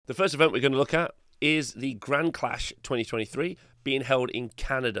The first event we're going to look at is the Grand Clash 2023 being held in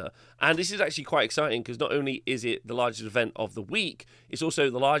Canada. And this is actually quite exciting because not only is it the largest event of the week, it's also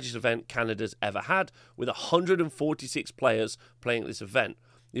the largest event Canada's ever had, with 146 players playing at this event.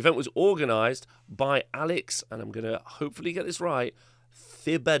 The event was organised by Alex, and I'm going to hopefully get this right,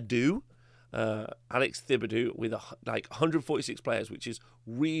 Thibodeau. Alex Thibodeau with 146 players, which is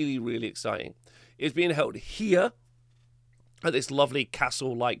really, really exciting. It's being held here at this lovely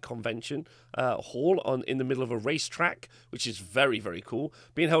castle-like convention hall in the middle of a racetrack, which is very, very cool.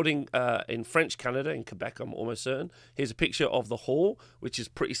 Being held in French Canada, in Quebec, I'm almost certain. Here's a picture of the hall, which is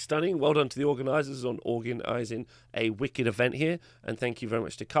pretty stunning. Well done to the organisers on organising a wicked event here. And thank you very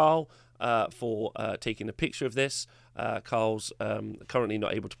much to Carl for taking a picture of this. Carl's currently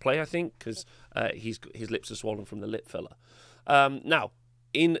not able to play, I think, because his lips are swollen from the lip filler. Now,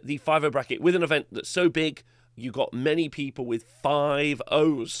 in the 5-0 bracket, with an event that's so big, you got many people with 5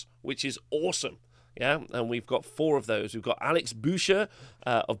 O's, which is awesome. Yeah, and we've got 4 of those. We've got Alex Boucher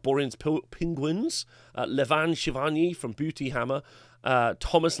of Borin's Penguins, Levan Shivani from Booty Hammer,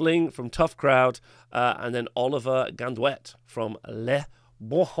 Thomas Ling from Tough Crowd, and then Oliver Gandouet from Le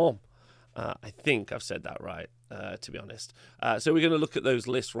Bonhomme. I think I've said that right, to be honest. So we're going to look at those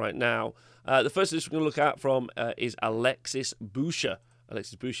lists right now. The first list we're going to look at from is Alexis Boucher.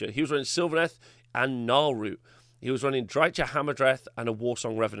 He was running Sylvaneth and Gnarlroot. He was running Drycha Hammerdreth and a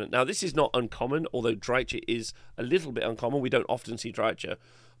Warsong Revenant. Now, this is not uncommon, although Drycha is a little bit uncommon. We don't often see Drycha.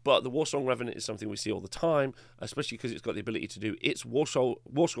 But the Warsong Revenant is something we see all the time, especially because it's got the ability to do its War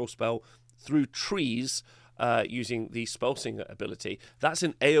Scroll spell through trees using the Spellsinger ability. That's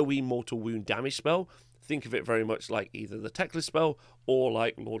an AoE Mortal Wound damage spell. Think of it very much like either the Teclis spell or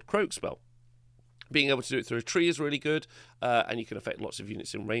like Lord Croak spell. Being able to do it through a tree is really good, and you can affect lots of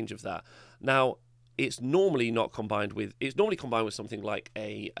units in range of that. Now, it's normally combined with something like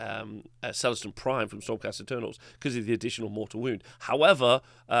a Celestin Prime from Stormcast Eternals because of the additional Mortal Wound. However,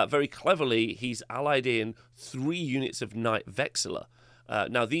 very cleverly, he's allied in 3 units of Knight Vexilla.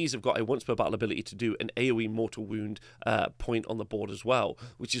 Now, these have got a once per battle ability to do an AoE Mortal Wound point on the board as well,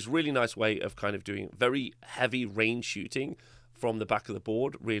 which is a really nice way of kind of doing very heavy range shooting from the back of the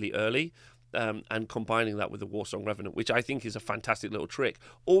board really early. And combining that with the Warsong Revenant, which I think is a fantastic little trick.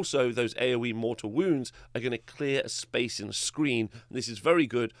 Also, those AoE Mortal Wounds are going to clear a space in the screen. And this is very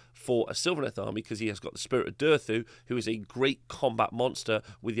good for a Sylvaneth army because he has got the Spirit of Durthu, who is a great combat monster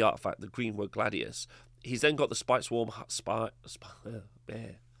with the artifact, the Greenwood Gladius. He's then got the Spite Swarm...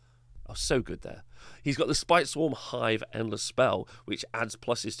 Oh, so good there. He's got the Spite Swarm Hive Endless spell, which adds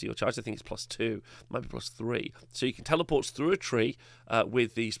pluses to your charge. I think it's +2, might be +3. So you can teleport through a tree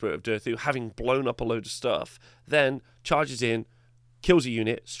with the Spirit of Durthu, having blown up a load of stuff, then charges in, kills a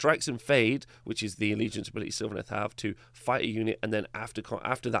unit, strikes and fade, which is the allegiance ability Sylvaneth have to fight a unit, and then after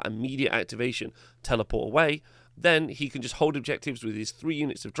that immediate activation, teleport away. Then he can just hold objectives with his 3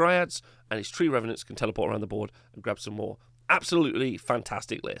 units of Dryads, and his Tree Revenants can teleport around the board and grab some more. Absolutely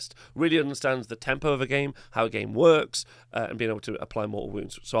fantastic list. Really understands the tempo of a game, how a game works, and being able to apply Mortal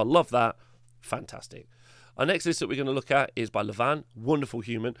Wounds. So I love that. Fantastic. Our next list that we're going to look at is by Levan. Wonderful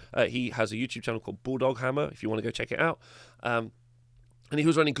human. He has a YouTube channel called Bulldog Hammer, if you want to go check it out. And he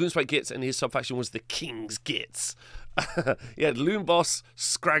was running Gloomspite Gits, and his subfaction was the King's Gits. He had Loon Boss,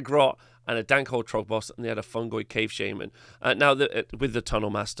 Scragrot, and a Dankhold Trogboss, and they had a Fungoid Cave Shaman. Now, with the Tunnel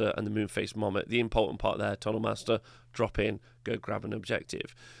Master and the Moonface Mommet, the important part there, Tunnel Master, drop in, go grab an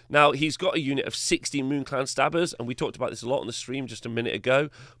objective. Now, he's got a unit of 60 Moonclan Stabbers, and we talked about this a lot on the stream just a minute ago,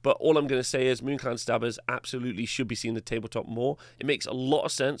 but all I'm going to say is Moonclan Stabbers absolutely should be seen in the tabletop more. It makes a lot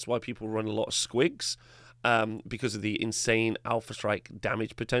of sense why people run a lot of Squigs. Because of the insane Alpha Strike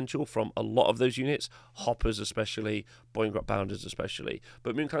damage potential from a lot of those units, Hoppers especially, Boingrot Bounders especially.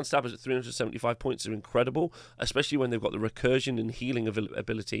 But Moonclan Stabbers at 375 points are incredible, especially when they've got the recursion and healing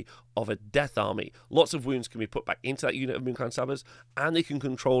ability of a Death Army. Lots of wounds can be put back into that unit of Moonclan Stabbers, and they can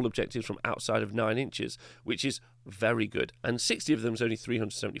control objectives from outside of 9 inches, which is very good. And 60 of them is only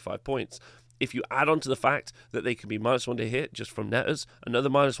 375 points. If you add on to the fact that they can be -1 to hit just from Netters, another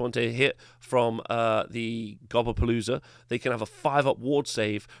 -1 to hit from the Gobblepalooza, they can have a 5-up ward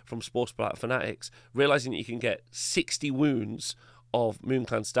save from Spore Splatter Fanatics, realizing that you can get 60 wounds of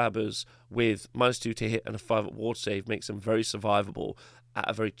Moonclan Stabbers with -2 to hit and a 5-up ward save makes them very survivable at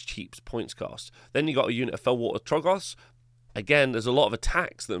a very cheap points cost. Then you got a unit of Fellwater Troggoths. Again, there's a lot of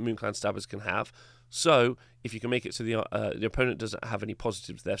attacks that Moonclan Stabbers can have. So, if you can make it so the opponent doesn't have any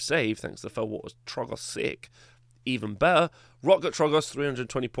positives to their save, thanks to the Fellwater Troggoth sick, even better. Rotgut Troggoths,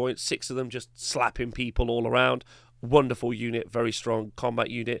 320 points, 6 of them just slapping people all around. wonderful unit, very strong combat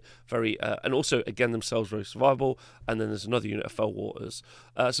unit, very and also again themselves very survivable. And then there's another unit of Fell Waters,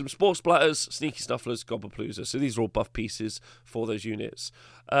 some Spore Splatters, Sneaky Snufflers, Gobblepalooza. So these are all buff pieces for those units.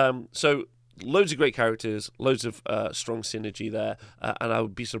 So loads of great characters, loads of strong synergy there, and I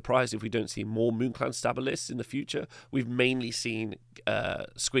would be surprised if we don't see more Moonclan Stabber in the future. We've mainly seen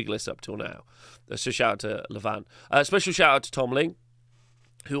Squiglists up till now. So shout out to Levan. Special shout out to Tom Ling,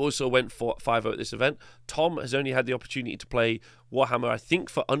 who also went for 5-0 at this event. Tom has only had the opportunity to play Warhammer, I think,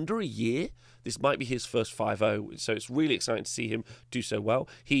 for under a year. This might be his first 5-0, so it's really exciting to see him do so well.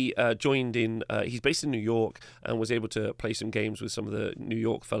 He joined in, he's based in New York, and was able to play some games with some of the New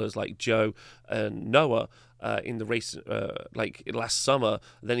York fellas like Joe and Noah in the race like last summer.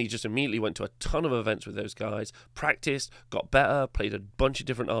 Then he just immediately went to a ton of events with those guys, practiced, got better, played a bunch of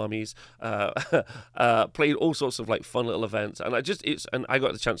different armies, played all sorts of like fun little events, and I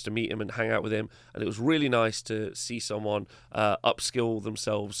got the chance to meet him and hang out with him, and it was really nice to see someone upskill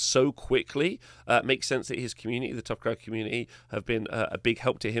themselves so quickly. It makes sense that his community, the Tough Crowd community, have been a big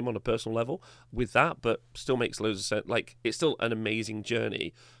help to him on a personal level with that, but still makes loads of sense. Like, it's still an amazing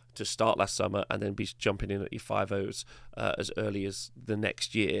journey to start last summer and then be jumping in at your 5-0s as early as the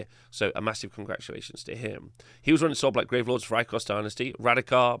next year. So a massive congratulations to him. He was running Soul Black Gravelords for Icos Dynasty,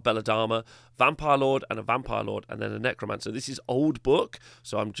 Radikar, Belladama, Vampire Lord, and a Vampire Lord, and then a Necromancer. This is old book,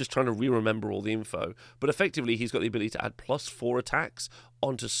 so I'm just trying to re-remember all the info. But effectively, he's got the ability to add +4 attacks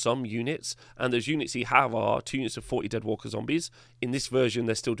onto some units, and those units he have are 2 units of 40 Deadwalker Zombies. In this version,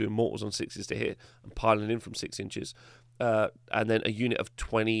 they're still doing mortals on 6s to hit and piling in from 6 inches. And then a unit of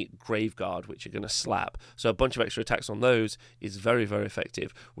 20 Graveguard, which are going to slap. So a bunch of extra attacks on those is very, very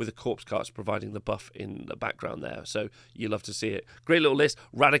effective, with the Corpse Carts providing the buff in the background there. So you love to see it. Great little list.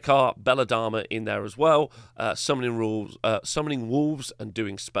 Radikar, Belladama in there as well. Summoning wolves and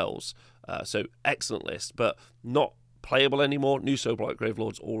doing spells. So excellent list, but not playable anymore. New Soul Blight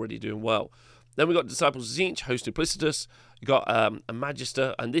Gravelords already doing well. Then we got Disciples of Tzeentch, Host Duplicitous. You got a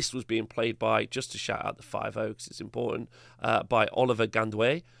Magister, and this was being played by, just to shout out the 5-0 because it's important, by Oliver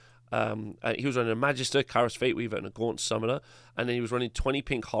Gandouet. He was running a Magister, Kairos Fate Weaver, and a Gaunt Summoner, and then he was running 20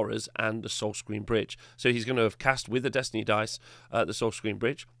 Pink Horrors and the Soul Screen Bridge. So he's going to have cast with the Destiny Dice the Soul Screen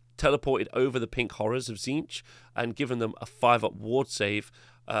Bridge, teleported over the Pink Horrors of Tzeentch, and given them a 5-up ward save,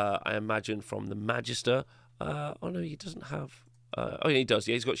 I imagine, from the Magister. Oh no, he doesn't have... oh yeah, he does.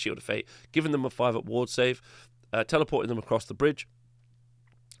 Yeah, he's got Shield of Fate. Giving them a 5-up ward save, teleporting them across the bridge.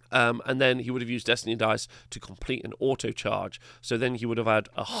 And then he would have used Destiny Dice to complete an auto charge. So then he would have had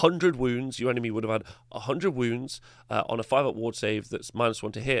 100 wounds. Your enemy would have had 100 wounds on a 5-up ward save that's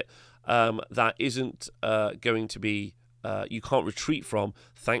 -1 to hit. That isn't going to be... you can't retreat from,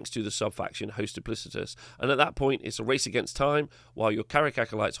 thanks to the sub-faction Host Duplicitous. And at that point, it's a race against time, while your Carrick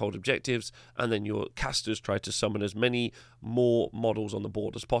Acolytes hold objectives, and then your casters try to summon as many more models on the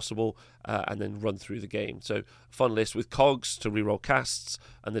board as possible, and then run through the game. So, fun list with Cogs to reroll casts,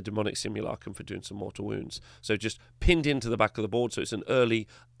 and the Demonic Simulacrum for doing some mortal wounds. So just pinned into the back of the board, so it's an early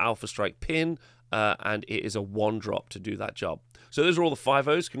Alpha Strike pin, and it is a 1-drop to do that job. So those are all the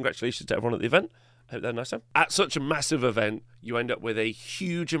 5-0s. Congratulations to everyone at the event. Hope they're nice. At such a massive event, you end up with a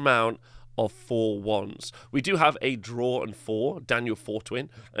huge amount of 4-1s. We do have a draw and 4, Daniel Fortwin,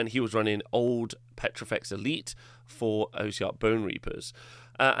 and he was running old Petrifex Elite for Ossiarch Bone Reapers.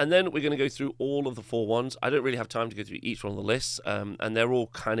 And then we're going to go through all of the 4-1s. I don't really have time to go through each one of the lists, and they're all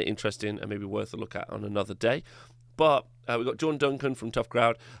kind of interesting and maybe worth a look at on another day. But we've got John Duncan from Tough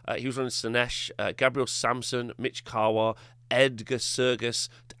Crowd. He was running Sinesh, Gabriel Samson, Mitch Kawa, Edgar Sergus,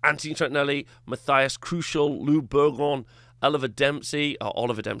 Anthony Trentinelli, Matthias Crucial, Lou Burgon, Oliver Dempsey,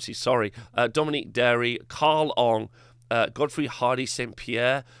 Dominique Derry, Carl Ong, Godfrey Hardy St.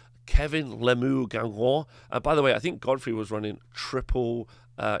 Pierre, Kevin Lemieux Gangron. By the way, I think Godfrey was running triple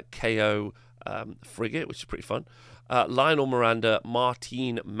KO frigate, which is pretty fun. Lionel Miranda,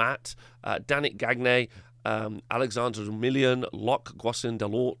 Martine Matt, Danik Gagne, Alexander Million, Locke Guassin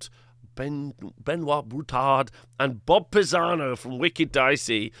Delort, Benoit Boutard, and Bob Pisano from Wicked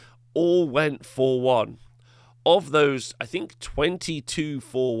Dicey all went 4-1. Of those, I think 22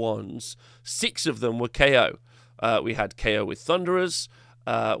 4-1s, 6 of them were KO. We had KO with Thunderers.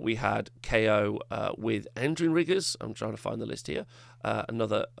 We had KO with Engine Riggers. I'm trying to find the list here.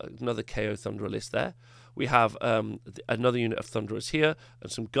 Another KO Thunderer list there. We have another unit of Thunderers here and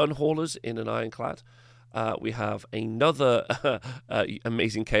some Gun Haulers in an Ironclad. We have another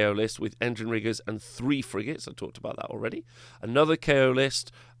amazing KO list with Engine Riggers and 3 frigates. I talked about that already. Another KO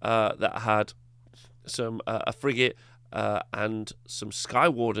list that had some a frigate and some Sky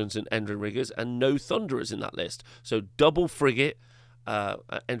Wardens and Engine Riggers and no Thunderers in that list. So double frigate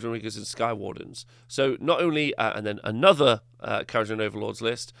Endrinriggers and Skywardens. So not only, and then another Kharadron Overlords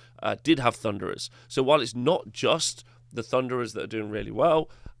list did have Thunderers. So while it's not just the Thunderers that are doing really well,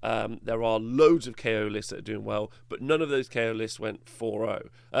 there are loads of KO lists that are doing well, but none of those KO lists went 5-0.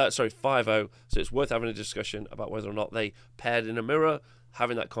 So it's worth having a discussion about whether or not they paired in a mirror,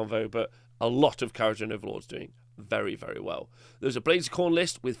 having that convo, but a lot of Kharadron Overlords doing very, very well. There's a Blades of Khorne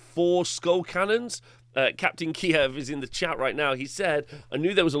list with 4 Skull Cannons. Captain Kiev is in the chat right now. He said, I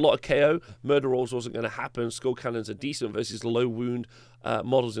knew there was a lot of KO. Murder rolls wasn't going to happen. Skull Cannons are decent versus low wound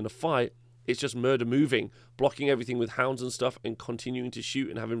models in a fight. It's just murder moving, blocking everything with hounds and stuff, and continuing to shoot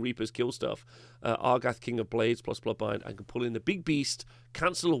and having Reapers kill stuff. Argath, King of Blades plus Bloodbind. I can pull in the big beast,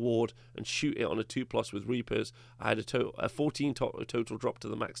 cancel a ward, and shoot it on a 2+ with Reapers. I had a 14 total drop to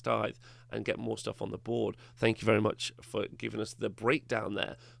the max tithe and get more stuff on the board. Thank you very much for giving us the breakdown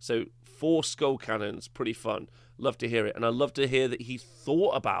there. So 4 Skull Cannons, pretty fun. Love to hear it. And I love to hear that he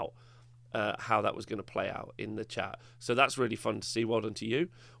thought about how that was going to play out in the chat. So that's really fun to see. Well done to you.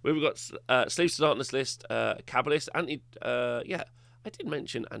 We've got Slaves to Darkness list, Kabbalist, I did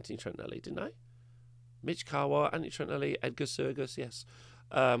mention Anthony Trentinelli, didn't I? Mitch Kawa, Anthony Trentinelli, Edgar Sergus, yes.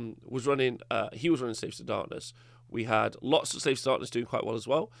 Was running, he was running Slaves to Darkness. We had lots of Slaves to Darkness doing quite well as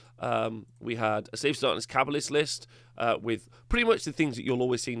well. We had a Slaves to Darkness Kabbalist list with pretty much the things that you'll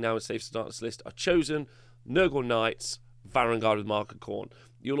always see now in Slaves to Darkness list are Chosen, Nurgle Knights, Varangard with Mark of Khorne.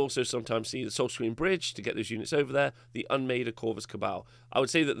 You'll also sometimes see the Soul Screen Bridge to get those units over there, the Unmade of Corvus Cabal. I would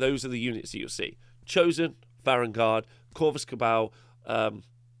say that those are the units that you'll see. Chosen, Varangard, Corvus Cabal,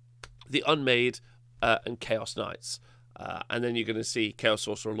 the Unmade, and Chaos Knights. And then you're going to see Chaos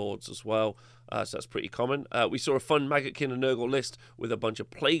Sorcerer Lords as well. So that's pretty common. We saw a fun Maggotkin and Nurgle list with a bunch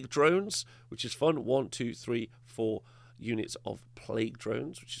of Plague Drones, which is fun. 1, 2, 3, 4 units of Plague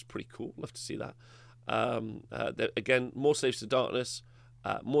Drones, which is pretty cool. Love to see that. Again, more Slaves to Darkness,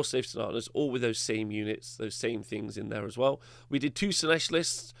 all with those same units, those same things in there as well. We did 2 Sinesh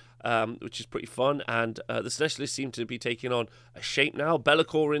lists, which is pretty fun, and the Sinesh list seem to be taking on a shape now.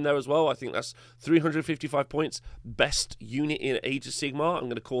 Be'lakor in there as well. I think that's 355 points. Best unit in Age of Sigmar. I'm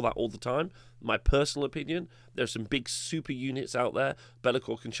going to call that all the time. My personal opinion. There's some big super units out there.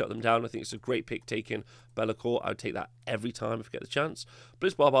 Be'lakor can shut them down. I think it's a great pick taking Be'lakor. I would take that every time if I get the chance.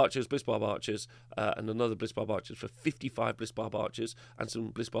 Blitzbarb Archers, and another Blitzbarb Archers for 55 Blitzbarb Archers and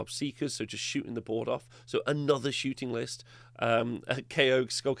some Blitzbarb Seekers, so just shooting the board off. So another shooting list. KO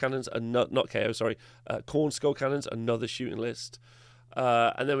Skull Cannons, Khorne Skull Cannons, another shooting list.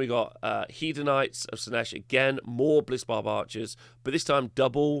 And then we got Hedonites of Sinesh, again, more Blitzbarb Archers, but this time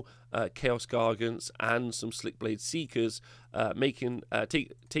double Chaos Gargants and some Slickblade Seekers,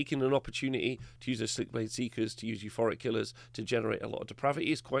 taking an opportunity to use those Slickblade Seekers to use Euphoric Killers to generate a lot of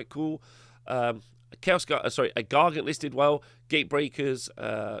depravity is quite cool. A Gargant listed well, Gatebreakers,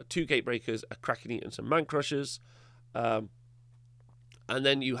 2 Gatebreakers, a Kraken Eater and some Man Crushers. And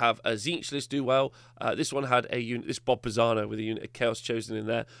then you have a Tzeentch list do well. This one had a unit, this Bob Pisano with a unit of Chaos Chosen in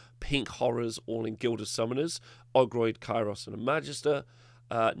there. Pink Horrors, all in Guild of Summoners. Ogroid, Kairos, and a Magister.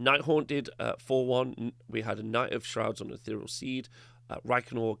 Nighthaunt did 4-1. We had a Knight of Shrouds on an Ethereal Seed.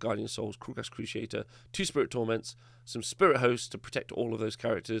 Reikenor, Guardian Souls, Krulgas Crusader, 2 Spirit Torments, some Spirit Hosts to protect all of those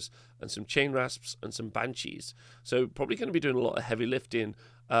characters, and some Chain Rasps and some Banshees. So probably going to be doing a lot of heavy lifting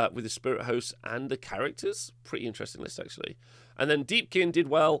with the Spirit Hosts and the characters. Pretty interesting list, actually. And then Deepkin did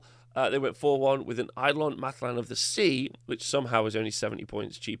well. They went 4-1 with an Eidolon Mathlan of the Sea, which somehow is only 70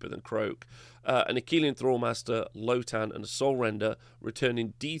 points cheaper than Croak. An Achillean Thrallmaster, Lotan, and a Soul Render,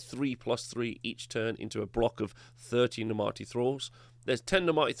 returning D3+3 each turn into a block of 30 Namati Thralls. There's 10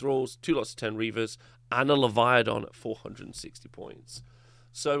 Namati Thralls, 2 lots of 10 Reavers, and a Leviathan at 460 points.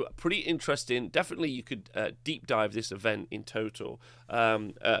 So pretty interesting. Definitely you could deep dive this event in total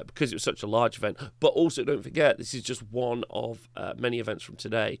because it was such a large event. But also don't forget, this is just one of many events from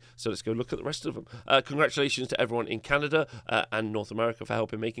today. So let's go look at the rest of them. Congratulations to everyone in Canada and North America for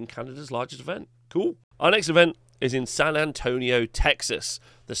helping making Canada's largest event. Cool. Our next event is in San Antonio, Texas.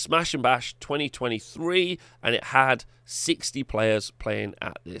 The Smash and Bash 2023, and it had 60 players playing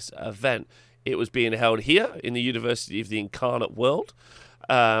at this event. It was being held here in the University of the Incarnate World.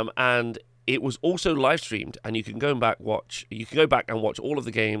 And it was also live streamed, and you can go back and watch all of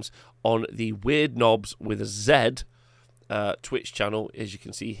the games on the Weird Knobs with a Z Twitch channel. As you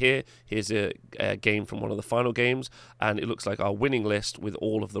can see here, here's a game from one of the final games, and it looks like our winning list with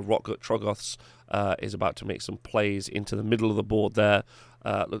all of the Rockgut Troggoths is about to make some plays into the middle of the board there.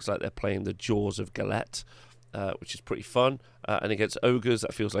 Looks like they're playing the Jaws of Galette, which is pretty fun. And against Ogres,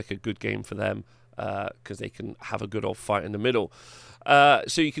 that feels like a good game for them. because they can have a good old fight in the middle.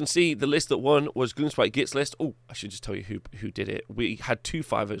 So you can see the list that won was Gloomspite Git's list. Oh, I should just tell you who did it. We had 2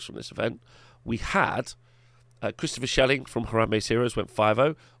 5-0s from this event. We had Christopher Schelling from Harambe's Heroes went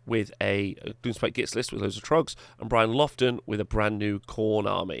 5-0 with a Gloomspite Git's list with loads of trogs, and Brian Lofton with a brand new Khorne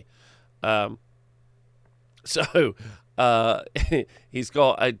army. He's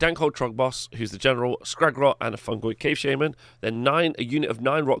got a Dankhold Trog Boss, who's the general, Scragrot, and a Fungoid Cave Shaman. Then a unit of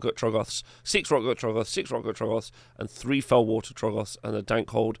 9 Rotgut Troggoths, 6 Rotgut Troggoths, 6 Rotgut Troggoths, and 3 Fellwater Troggoths, and a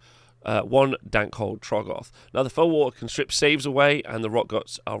Dankhold 1 Dankhold Troggoth. Now, the Fellwater can strip saves away, and the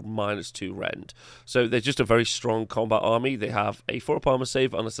Rotguts are -2 rend. So they're just a very strong combat army. They have a 4-up armor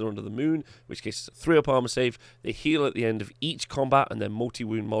save unless they're under the moon, in which case it's a 3-up armor save. They heal at the end of each combat, and they're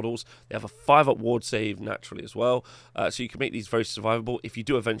multi-wound models. They have a 5-up ward save naturally as well. So you can make these very survivable. If you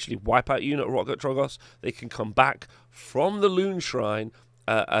do eventually wipe out a unit of Rotgut Troggoths, they can come back from the Loon Shrine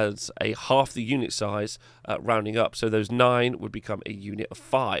as a half the unit size, rounding up. So those 9 would become a unit of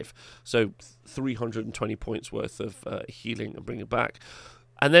 5. So 320 points worth of healing and bring it back.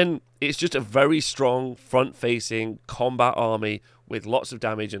 And then it's just a very strong front-facing combat army with lots of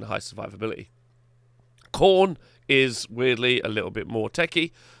damage and high survivability. Khorne is weirdly a little bit more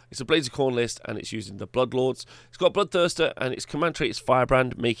techie. It's a Blades of Khorne list, and it's using the Bloodlords. It's got Bloodthirster, and its command trait is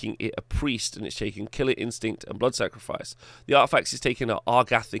Firebrand, making it a priest, and it's taking Killer Instinct and Blood Sacrifice. The artifacts is taking an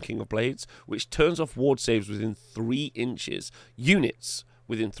Argath, the King of Blades, which turns off ward saves within 3 inches. Units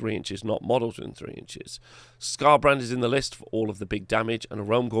within 3 inches, not models within 3 inches. Scarbrand is in the list for all of the big damage, and a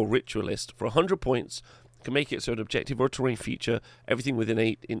Realm Gore Ritualist for 100 points can make it so an objective or a terrain feature, everything within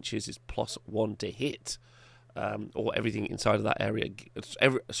 8 inches is +1 to hit. Or everything inside of that area.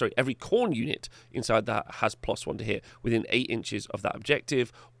 Every Khorne unit inside that has +1 to hit within 8 inches of that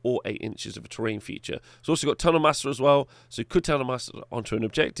objective or 8 inches of a terrain feature. It's also got Tunnel Master as well, so you could Tunnel Master onto an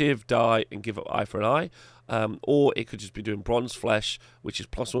objective, die, and give up eye for an eye. Or it could just be doing Bronze Flesh, which is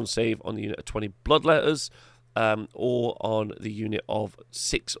 +1 save on the unit of 20 Bloodletters, or on the unit of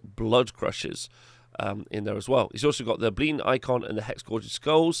 6 Blood Crushers in there as well. He's also got the Bleeding Icon and the Hexgorged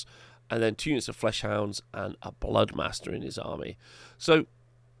Skulls, and then 2 units of Fleshhounds and a Bloodmaster in his army. So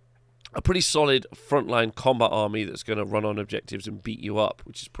a pretty solid frontline combat army that's going to run on objectives and beat you up,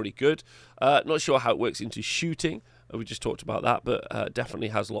 which is pretty good. Not sure how it works into shooting. We just talked about that, but definitely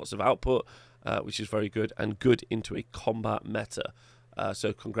has lots of output, which is very good, and good into a combat meta.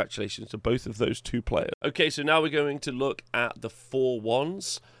 So congratulations to both of those 2 players. Okay, so now we're going to look at the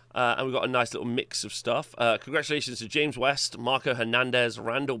 4-1s. And we've got a nice little mix of stuff. Congratulations to James West, Marco Hernandez,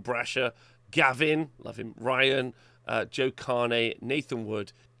 Randall Brasher, Gavin, love him, Ryan, Joe Carney, Nathan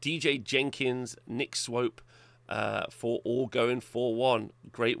Wood, DJ Jenkins, Nick Swope, for all going 4-1.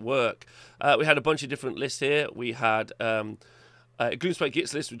 Great work. We had a bunch of different lists here. We had a Gloomspite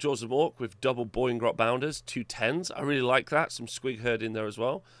Git's list with Jaws of Mork with double Boingrot Bounders, 2 10s. I really like that. Some Squig Herd in there as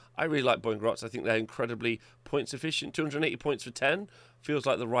well. I really like Boingrots. I think they're incredibly points efficient. 280 points for 10 feels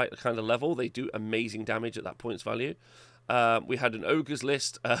like the right kind of level. They do amazing damage at that points value. We had an Ogre's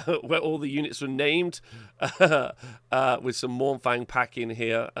list where all the units were named with some Mournfang pack in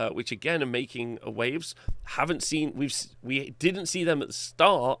here, which again are making waves. We didn't see them at the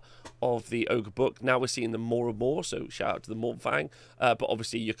start of the Ogre book. Now we're seeing them more and more, so shout out to the Mournfang. But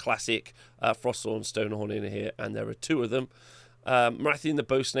obviously your classic Frostthorn, Stonehorn in here, and there are 2 of them. Marathian the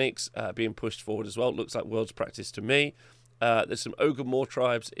Bow Snakes being pushed forward as well. It looks like World's Practice to me. There's some Ogre Moor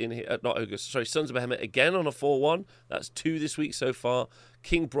tribes in here. Not Ogres, sorry, Sons of Behemoth again on a 4-1. That's 2 this week so far.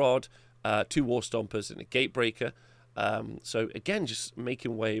 King Brod, 2 War Stompers, and a Gatebreaker. So again, just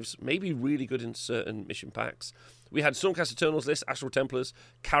making waves. Maybe really good in certain mission packs. We had Stormcast Eternals list, Astral Templars,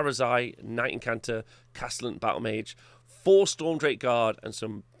 Karazai, Knight Incanter, Castellan Battle Mage, 4 Stormdrake Guard, and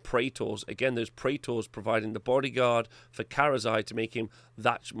some Praetors. Again, those Praetors providing the bodyguard for Karazai to make him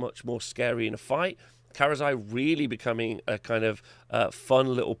that much more scary in a fight. Karazai really becoming a kind of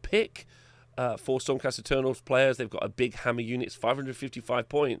fun little pick for Stormcast Eternals players. They've got a big hammer unit. It's 555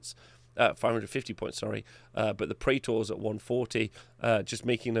 points. 550 points, sorry. But the Praetors at 140, just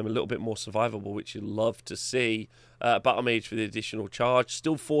making them a little bit more survivable, which you love to see. Battle Mage for the additional charge.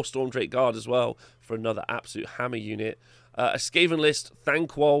 Still 4 Stormdrake Guard as well for another absolute hammer unit. A Skaven list,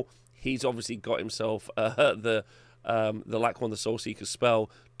 Thanquol. He's obviously got himself the Lack 1, the Soulseeker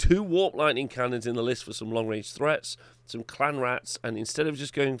spell. 2 Warp Lightning Cannons in the list for some long-range threats. Some Clan Rats. And instead of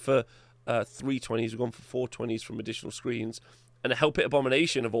just going for 320s, we've gone for 420s from additional screens. And a Hellpit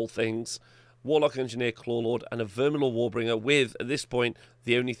Abomination of all things. Warlock Engineer, Clawlord, and a Vermilor Warbringer with, at this point,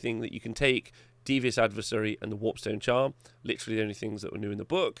 the only thing that you can take, Devious Adversary and the Warpstone Charm. Literally the only things that were new in the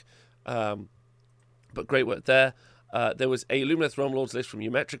book. But great work there. There was a Lumineth Realm Lords list from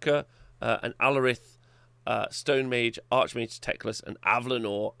Umetrica. an Alarith, Stone Mage, Archmage, Teclis, and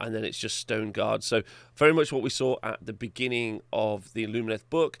Avlanor, and then it's just Stone Guard. So very much what we saw at the beginning of the Illumineth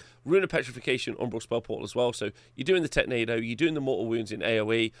book. Rune of Petrification, Umbral Spell Portal as well. So you're doing the Technado, you're doing the Mortal Wounds in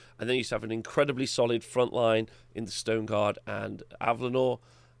AoE, and then you just have an incredibly solid front line in the Stone Guard and Avlanor.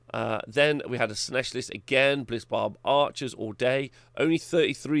 Then we had a Slanesh list again, Blitzbarb Archers all day, only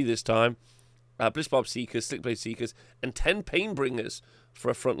 33 this time. Blitzbarb Seekers, Slickblade Seekers, and 10 Painbringers for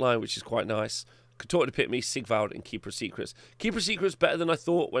a front line, which is quite nice. Contorted Epitome, Sigvald, and Keeper of Secrets. Keeper of Secrets better than I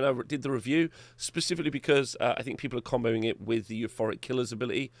thought when I did the review, specifically because I think people are comboing it with the Euphoric Killer's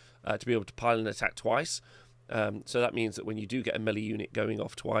ability to be able to pile and attack twice. So that means that when you do get a melee unit going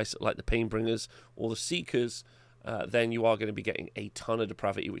off twice, like the Painbringers or the Seekers, then you are going to be getting a ton of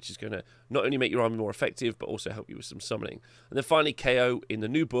depravity, which is going to not only make your army more effective, but also help you with some summoning. And then finally, KO in the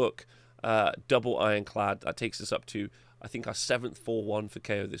new book, double Ironclad. That takes us up to, I think, our 7th 4-1 for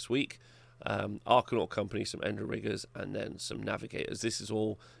KO this week. Arcanaut Company, some Ender Riggers, and then some Navigators. This is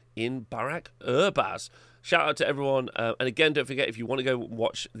all in Barak Urbaz. Shout out to everyone. And again, don't forget, if you want to go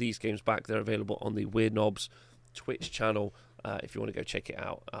watch these games back, they're available on the Weird Knobs Twitch channel. If you want to go check it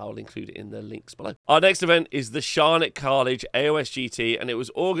out, I'll include it in the links below. Our next event is the Sharnik Carnage AoS GT, and it was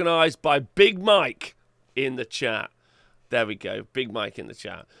organised by Big Mike in the chat. There we go, Big Mike in the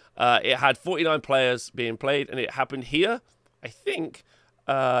chat. It had 49 players being played, and it happened here, I think.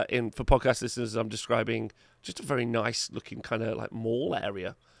 For podcast listeners, I'm describing just a very nice looking kind of like mall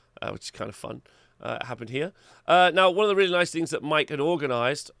area, which is kind of fun. It happened here. Now, one of the really nice things that Mike had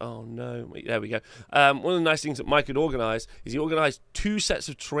organised, oh no, there we go. One of the nice things that Mike had organised is he organised 2 sets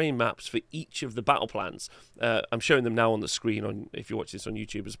of terrain maps for each of the battle plans. I'm showing them now on the screen if you watch this on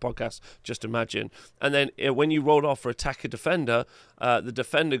YouTube as a podcast, just imagine. And then when you rolled off for attacker defender, the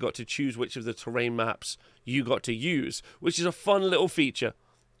defender got to choose which of the terrain maps you got to use, which is a fun little feature.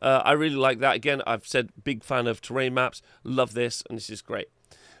 I really like that. Again, I've said big fan of terrain maps. Love this, and this is great.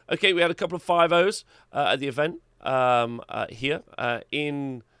 Okay, we had a couple of 5-0s at the event here.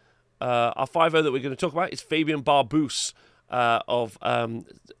 In our 5-0 that we're going to talk about is Fabian Barboos and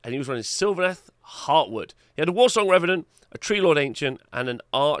he was running Sylvaneth Heartwood. He had a Warsong Revenant, a Tree Lord Ancient, and an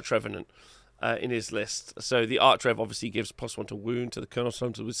Arch Revenant in his list. So the Arch Rev obviously gives +1 to wound to the Colonel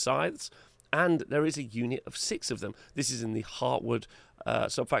Hunters with Scythes, and there is a unit of 6 of them. This is in the Heartwood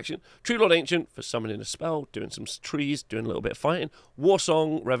sub-faction. Tree Lord Ancient for summoning a spell, doing some trees, doing a little bit of fighting.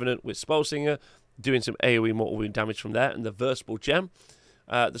 Warsong Revenant with Spellsinger, doing some AoE mortal wound damage from there, and the Versatile Gem.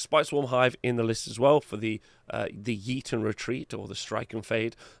 The Spite Swarm Hive in the list as well for the Yeet and Retreat, or the Strike and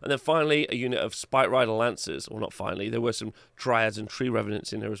Fade. And then finally, a unit of Spite Rider Lancers. Or not finally, there were some Dryads and Tree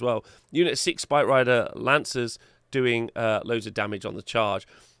Revenants in there as well. Unit of 6 Spite Rider Lancers doing loads of damage on the charge.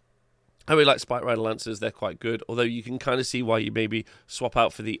 I really like Spite Rider Lancers, they're quite good, although you can kind of see why you maybe swap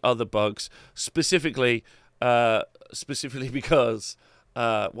out for the other bugs, specifically because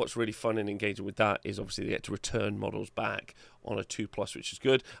what's really fun and engaging with that is obviously they get to return models back on a 2+, which is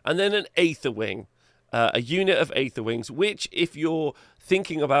good. And then an Aether Wing, a unit of Aether Wings, which, if you're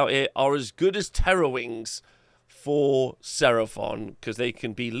thinking about it, are as good as Terror Wings for Seraphon, because they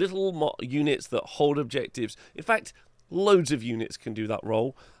can be little units that hold objectives. In fact, loads of units can do that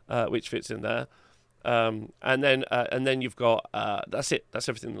role, which fits in there. And then you've got that's it. That's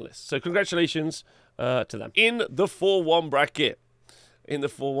everything on the list. So congratulations to them. In the 4-1 bracket,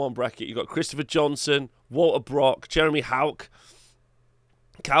 you've got Christopher Johnson, Walter Brock, Jeremy Houck,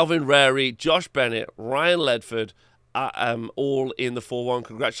 Calvin Rary, Josh Bennett, Ryan Ledford, all in the 4-1.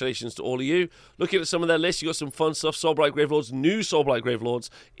 Congratulations to all of you. Looking at some of their lists, you got some fun stuff. Soulblight Gravelords, new Soulblight Gravelords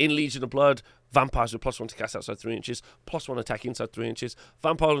in Legion of Blood. Vampires with +1 to cast outside 3 inches, +1 attack inside 3 inches.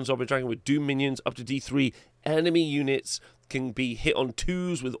 Vampire and Zombie Dragon with Doom minions up to D3. Enemy units can be hit on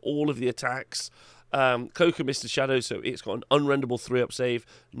 2s with all of the attacks. Cloak of Mr. Shadow, so it's got an unrenderable 3-up save.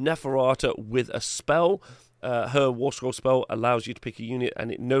 Neferata with a spell. Her War Scroll spell allows you to pick a unit, and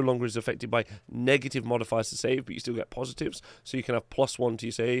it no longer is affected by negative modifiers to save, but you still get positives. So you can have +1 to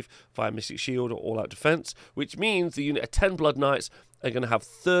your save via Mystic Shield or All-Out Defense, which means the unit of 10 Blood Knights are going to have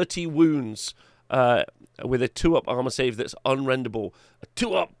 30 wounds with a 2-up armor save that's unrenderable. A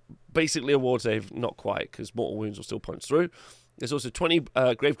 2-up, basically a ward save, not quite, because Mortal Wounds will still punch through. There's also 20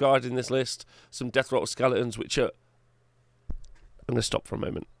 Graveguard in this list, some Death Rattle Skeletons, which are... I'm going to stop for a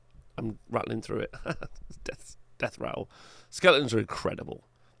moment. I'm rattling through it. Death Rattle. Skeletons are incredible.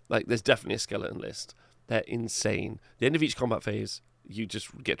 Like, there's definitely a skeleton list. They're insane. At the end of each combat phase, you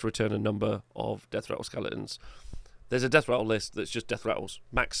just get to return a number of Death Rattle Skeletons. There's a Death Rattle list that's just Death Rattles,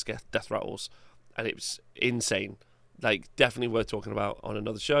 max Death Rattles, and it's insane. Like, definitely worth talking about on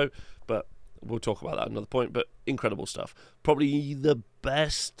another show, but we'll talk about that at another point. But incredible stuff. Probably the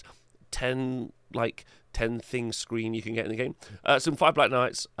best 10 thing screen you can get in the game. Some 5 Black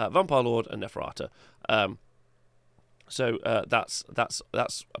Knights, Vampire Lord, and Neferata. So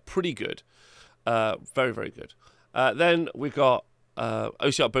that's pretty good. Very, very good. Then we've got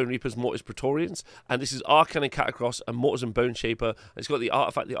OCR Bone Reapers, Mortis Praetorians, and this is Arcane and Catacross and Mortis and Bone Shaper. It's got the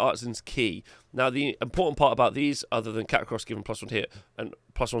artifact, the Artisan's Key. Now, the important part about these, other than Catacross giving +1 hit and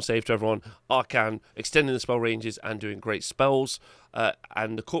 +1 save to everyone, Arcane extending the spell ranges and doing great spells,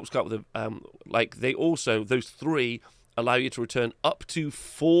 and the Corpse Cart with the those 3 allow you to return up to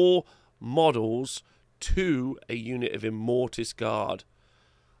 4 models to a unit of Immortis Guard.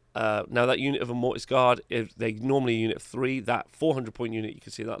 Now, that unit of Immortis Guard, if they normally a unit of 3, that 400-point unit, you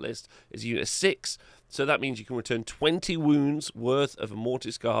can see that list, is a unit of 6. So that means you can return 20 wounds worth of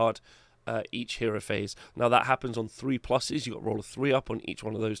Immortis Guard each hero phase. Now, that happens on 3 pluses. You've got to roll a 3 up on each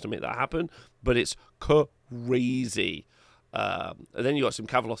one of those to make that happen, but it's crazy. And then you got some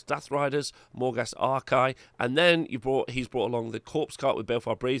Kavalos Death Riders, Morghast Archai, and then he's brought along the Corpse Cart with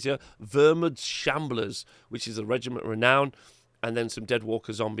Balefar Brazier, Vermund's Shamblers, which is a Regiment of Renown, and then some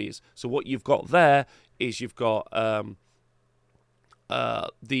Deadwalker zombies. So what you've got there is you've got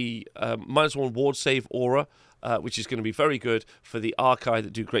the -1 ward save aura, which is going to be very good for the Archai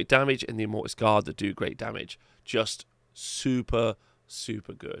that do great damage and the Immortis Guard that do great damage. Just super,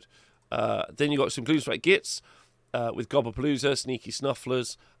 super good. Then you've got some Gloomspite Gits with Gobblepalooza, Sneaky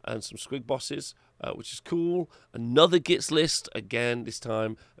Snufflers, and some Squig Bosses, which is cool. Another Gits list, again, this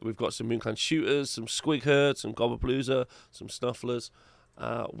time we've got some Moonclan Shooters, some Squig Herds, some Gobblepalooza, some Snufflers.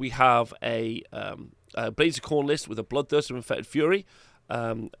 We have a Blades of Khorne list with a Bloodthirster of Infected Fury,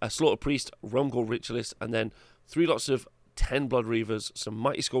 a Slaughter Priest, Realmgore Ritualist, and then 3 lots of 10 Blood Reavers, some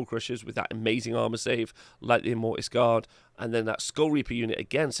Mighty Skull Crushers with that amazing armor save, like the Immortis Guard, and then that Skull Reaper unit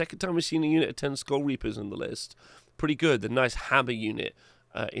again. Second time we've seen a unit of 10 Skull Reapers in the list. Pretty good. The nice hammer unit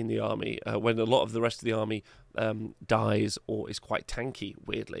in the army when a lot of the rest of the army dies or is quite tanky,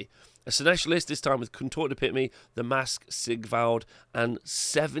 weirdly. A Sinesh list, this time with Contorted Epitome, the Mask, Sigvald, and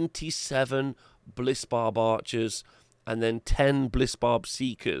 77 Blissbarb Archers, and then 10 Blissbarb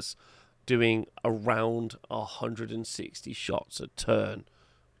Seekers, doing around 160 shots a turn,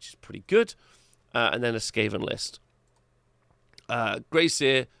 which is pretty good. And then a Skaven list.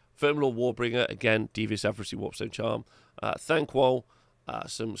 Greyseer, Vermlord Warbringer, again, Devious Adversary, Warpstone Charm. Thankwall,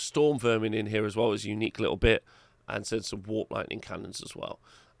 some Storm Vermin in here as well as a unique little bit, and then some Warp Lightning Cannons as well.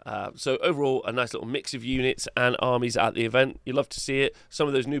 So overall, a nice little mix of units and armies at the event. You love to see it. Some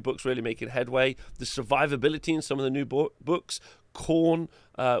of those new books really making headway. The survivability in some of the new books. Khorne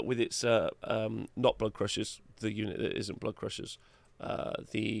with its not Blood Crushers, the unit that isn't Blood Crushers.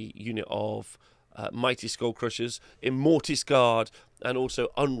 The unit of Mighty Skull Crushers, Immortis Guard, and also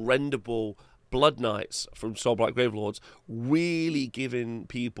Unrendable Blood Knights from Soulblight Gravelords, really giving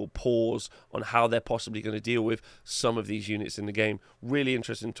people pause on how they're possibly going to deal with some of these units in the game. Really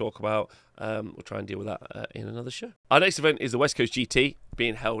interesting to talk about. We'll try and deal with that in another show. Our next event is the West Coast GT,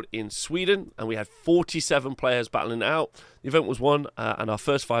 being held in Sweden, and we had 47 players battling it out. The event was won, and our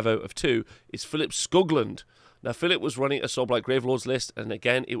first 5-0 of 2 is Philip Skoglund. Now, Philip was running a Soulblight Gravelords list, and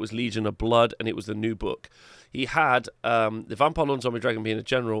again, it was Legion of Blood, and it was the new book. He had the Vampire Lord Zombie Dragon being a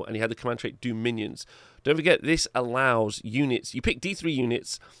general, and he had the command trait Do Minions. Don't forget, this allows units. You pick D3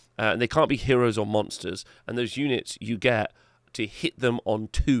 units, and they can't be heroes or monsters, and those units you get to hit them on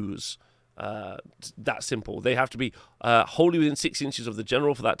 2s. That simple. They have to be wholly within 6 inches of the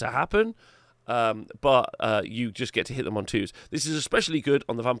general for that to happen. But you just get to hit them on 2s. This is especially good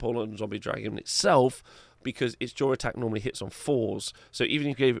on the Vampire Lord Zombie Dragon itself, because its jaw attack normally hits on 4s. So even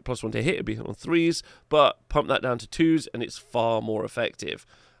if you gave it +1 to hit, it'd be hit on 3s, but pump that down to 2s, and it's far more effective.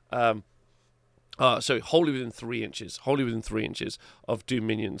 So wholly within 3 inches of Doom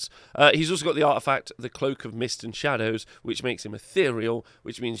Minions. He's also got the artifact, the Cloak of Mist and Shadows, which makes him ethereal,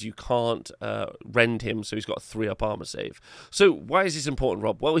 which means you can't rend him, so he's got a 3-up armor save. So why is this important,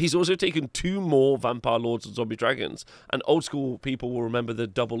 Rob? Well, he's also taken 2 more Vampire Lords and Zombie Dragons, and old school people will remember the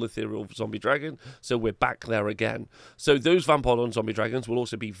double ethereal Zombie Dragon, so we're back there again. So those Vampire Lord and Zombie Dragons will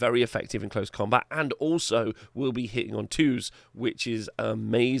also be very effective in close combat, and also will be hitting on 2s, which is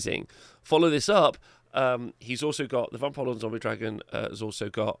amazing. Follow this up. He's also got the Vampire Lord Zombie Dragon has also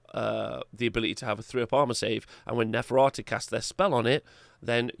got the ability to have a 3-up armor save, and when Neferata cast their spell on it,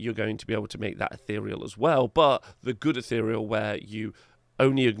 then you're going to be able to make that ethereal as well, but the good ethereal where you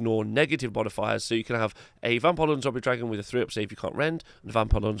only ignore negative modifiers, so you can have a Vampire Lord Zombie Dragon with a 3-up save you can't rend, and a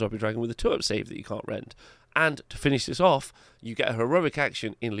Vampire Lord Zombie Dragon with a 2-up save that you can't rend. And to finish this off, you get a heroic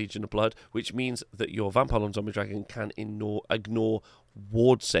action in Legion of Blood, which means that your Vampire Lord Zombie Dragon can ignore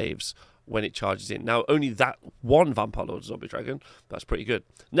ward saves, when it charges in. Now, only that one Vampire Lord Zombie Dragon, that's pretty good.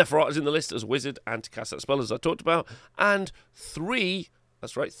 Neferata's in the list as a wizard and to cast that spell, as I talked about, and 3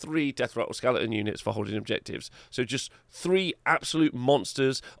 Death Rattle Skeleton units for holding objectives. So just 3 absolute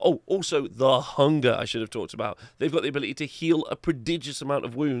monsters. Oh, also the Hunger I should have talked about. They've got the ability to heal a prodigious amount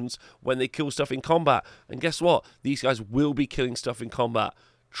of wounds when they kill stuff in combat. And guess what? These guys will be killing stuff in combat.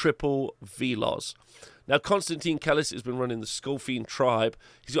 Triple VLOS. Now, Constantine Kellis has been running the Skullfiend tribe.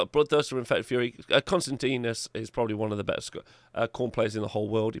 He's got Bloodthirster and Infected Fury. Constantine is probably one of the best Khorne players in the whole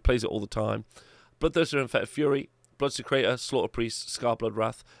world. He plays it all the time. Bloodthirster and Infected Fury, Blood Secretor, Slaughter Priest, Scar Blood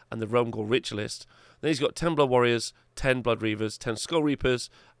Wrath, and the Realm Gore Ritualist. Then he's got 10 Blood Warriors, 10 Blood Reavers, 10 Skull Reapers,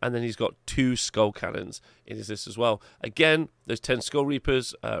 and then he's got 2 Skull Cannons in his list as well. Again, those 10 Skull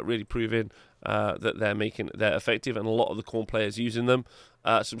Reapers really proving that they're effective, and a lot of the Khorne players using them.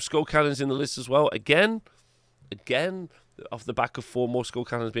 Some Skull Cannons in the list as well. Again, off the back of 4 more Skull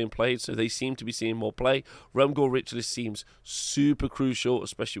Cannons being played, so they seem to be seeing more play. Realm Gore Ritualist seems super crucial,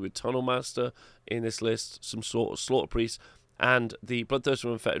 especially with Tunnel Master in this list, some sort of Slaughter Priest, and the Bloodthirster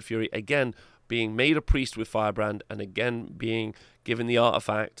and Infected Fury, again, being made a priest with Firebrand, and again being given the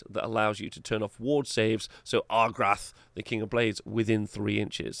artifact that allows you to turn off ward saves, so Argrath, the King of Blades, within 3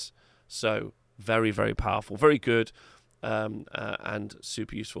 inches. So, very, very powerful, very good. And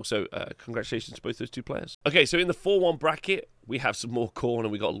super useful. So congratulations to both those 2 players. Okay, so in the 4-1 bracket, we have some more Khorne,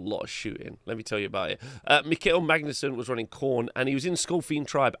 and we got a lot of shooting. Let me tell you about it. Mikael Magnusson was running Khorne, and he was in Skullfiend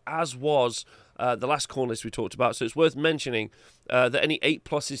Tribe, as was the last Khorne list we talked about. So it's worth mentioning that any 8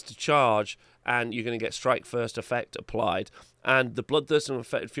 pluses to charge, and you're going to get Strike First effect applied. And the Bloodthirster and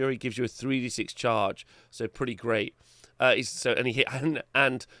Infected Fury gives you a 3d6 charge, so pretty great. This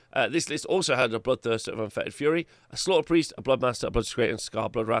list also had a Bloodthirster of Infected Fury, a Slaughter Priest, a Bloodmaster, a Blood Secretor, and Scar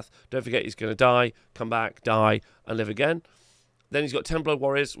Blood Wrath. Don't forget he's going to die, come back, die, and live again. Then he's got 10 Blood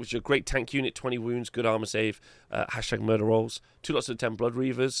Warriors, which is a great tank unit, 20 wounds, good armor save, hashtag murder rolls. 2 lots of 10 Blood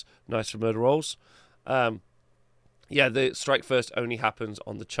Reavers, nice for murder rolls. The Strike First only happens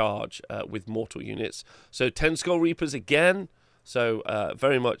on the charge with mortal units. So 10 Skull Reapers again, so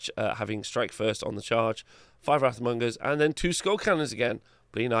very much having Strike First on the charge. 5 Wrathmongers, and then 2 Skull Cannons again.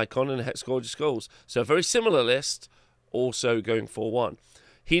 Bleeding Icon and Hexgorger Skulls. So a very similar list, also going 4-1.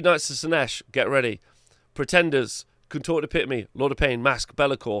 Heat Knights to Sinesh, get ready. Pretenders, Contorted Epitome, Lord of Pain, Mask,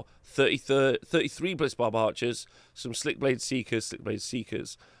 Be'lakor, 33 Blitzbarb Archers, some Slickblade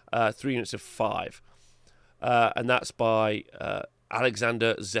Seekers, 3 units of 5. And that's by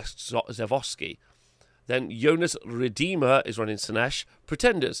Alexander Zevosky. Then Jonas Redeemer is running Sinesh,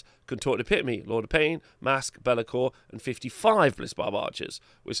 Pretenders, Contorted Epitome, Lord of Pain, Mask, Be'lakor, and 55 Blitzbarb Archers,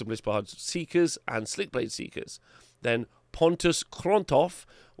 with some Blitzbarb Seekers and Slickblade Seekers. Then Pontus Krontov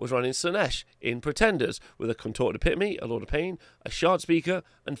was running Sinesh in Pretenders, with a Contorted Epitome, a Lord of Pain, a Shard Speaker,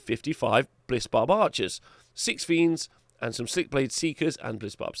 and 55 Blitzbarb Archers, 6 Fiends, and some Slickblade Seekers and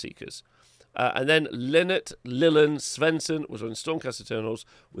Blitzbarb Seekers. And then Lennart Lillen Svensson was running Stormcast Eternals,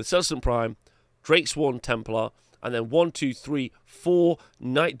 with Celestant Prime, Drakesworn Templar, and then 4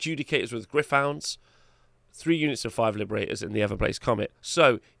 Night Judicators with Gryphounds, 3 units of 5 Liberators, and the Everblaze Comet.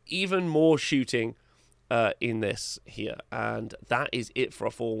 So, even more shooting in this here, and that is it for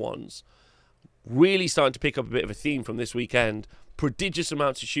our 4-1s. Really starting to pick up a bit of a theme from this weekend. Prodigious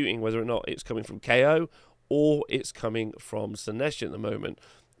amounts of shooting, whether or not it's coming from KO or it's coming from Sinesh at the moment.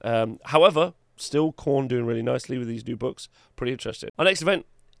 However, still Khorne doing really nicely with these new books. Pretty interesting. Our next event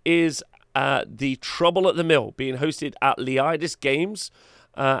is the Trouble at the Mill, being hosted at Leidis Games,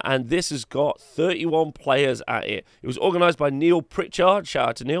 and this has got 31 players at it. It was organised by Neil Pritchard, shout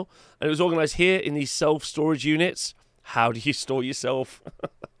out to Neil, and it was organised here in these self-storage units. How do you store yourself?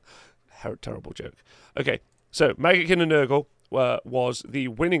 Terrible joke. Okay, so Maggotkin and Nurgle was the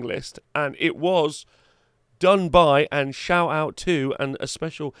winning list, and it was done by, and shout out to, and a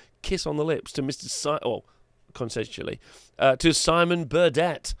special kiss on the lips to consensually, to Simon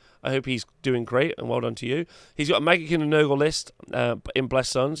Burdett. I hope he's doing great, and well done to you. He's got a Maggotkin and Nurgle list in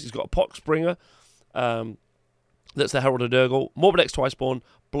Blessed Sons. He's got a Poxbringer, that's the Herald of Nurgle, Morbidex Twiceborn,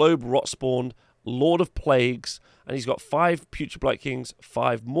 Blobe Rotspawn, Lord of Plagues, and he's got 5 Putrid Blight Kings,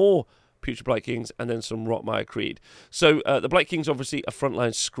 5 more Putrid Blight Kings, and then some Rotmire Creed. So the Blight Kings obviously a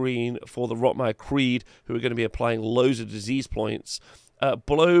frontline screen for the Rotmire Creed, who are going to be applying loads of disease points.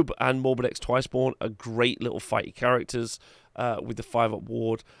 Blobe and Morbidex Twiceborn are great little fighty characters with the 5-up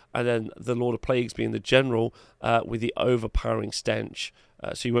ward, and then the Lord of Plagues being the general with the overpowering stench.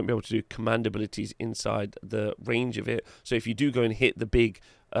 So you won't be able to do command abilities inside the range of it. So if you do go and hit the big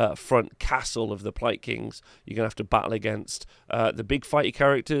front castle of the Blight Kings, you're going to have to battle against the big fighty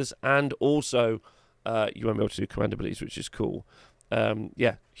characters, and also you won't be able to do command abilities, which is cool.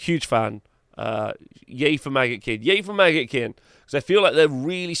 Huge fan Yay for Maggot Kin. Yay for Maggot Kin. Because I feel like they're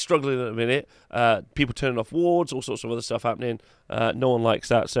really struggling at the minute. People turning off wards, all sorts of other stuff happening. No one likes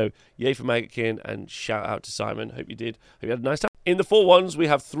that. So yay for Maggot Kin, and shout out to Simon. Hope you did. Hope you had a nice time. In the 4-1s, we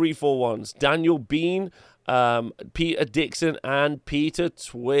have 3 4-1s. Daniel Bean, Peter Dixon, and Peter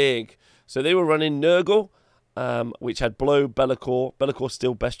Twig. So they were running Nurgle, which had Blow, Be'lakor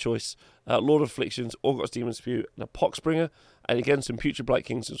still best choice, Lord of Afflictions, Orgoth's Demon Spew, and a Poxbringer, and again some Putrid Blight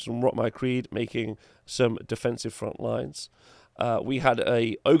Kings and some Rotmire Creed, making some defensive front lines. We had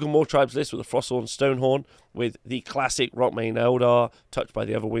a Ogre Tribes list with a Frosthorn Stonehorn, with the classic Rockmane Eldar, Touched by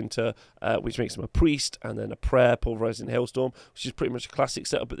the Everwinter, which makes him a priest, and then a Prayer, Pulverizing Hailstorm, which is pretty much a classic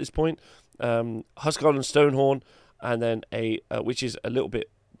setup at this point. Huskard and Stonehorn, and then which is a little bit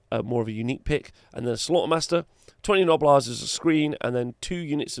more of a unique pick, and then a Slaughtermaster, 20 Noblars as a screen, and then 2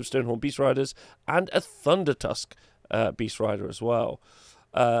 units of Stonehorn Beast Riders, and a Thundertusk Beast Rider as well.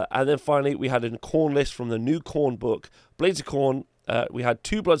 And then finally, we had a Khorne list from the new Khorne book. Blades of Khorne, we had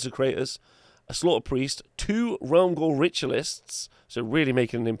 2 Bloods of Kratos, a Slaughter Priest, 2 Realm Gore Ritualists, so really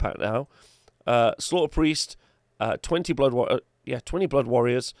making an impact now. Slaughter Priest, 20 Blood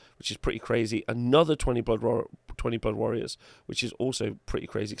Warriors, which is pretty crazy. Another 20 Blood Warriors, which is also pretty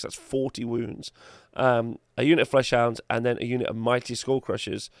crazy because that's 40 wounds. A unit of Fleshhounds, and then a unit of Mighty Skull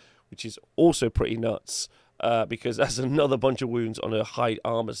Crushers, which is also pretty nuts. Because that's another bunch of wounds on a high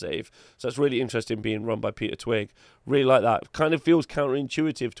armor save. So that's really interesting being run by Peter Twig. Really like that. Kind of feels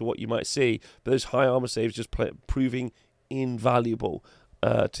counterintuitive to what you might see, but those high armor saves just proving invaluable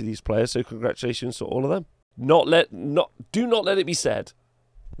to these players. So congratulations to all of them. Do not let it be said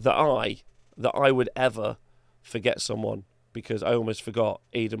that I would ever forget someone, because I almost forgot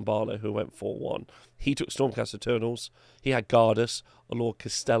Aidan Barlow, who went 4-1. He took Stormcast Eternals. He had Gardas, a Lord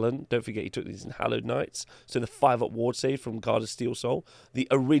Castellan. Don't forget he took these in Hallowed Knights. So the 5-up ward save from Gardas Steel Soul. The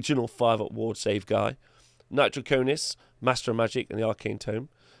original 5-up ward save guy. Nitroconis, Master of Magic, and the Arcane Tome.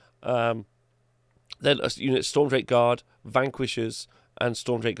 Then a unit Stormdrake Guard, Vanquishers, and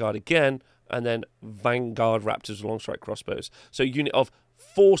Stormdrake Guard again. And then Vanguard Raptors with Long Strike Crossbows. So a unit of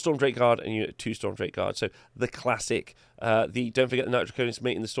 4 Stormdrake Guard and unit 2 Stormdrake Guard. So the classic. Don't forget the Nitroconis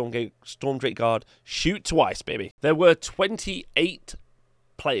making the Stormdrake Guard shoot twice, baby. There were 28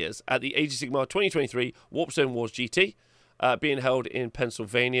 players at the Age of Sigmar 2023 Warpstone Wars GT, being held in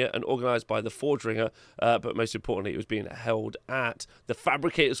Pennsylvania and organised by the Forge Ringer. But most importantly, it was being held at the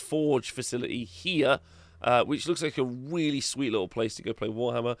Fabricators Forge facility here, which looks like a really sweet little place to go play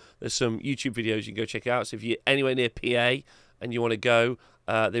Warhammer. There's some YouTube videos you can go check out. So if you're anywhere near PA and you want to go,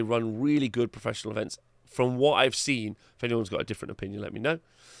 they run really good professional events. From what I've seen, if anyone's got a different opinion, let me know.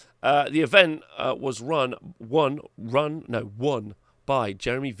 The event was won by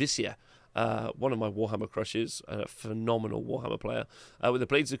Jeremy Vissier, one of my Warhammer crushes, a phenomenal Warhammer player, with the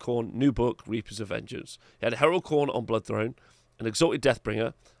Blades of Khorne, new book, Reapers of Vengeance. He had a Herald Khorne on Bloodthrone, an Exalted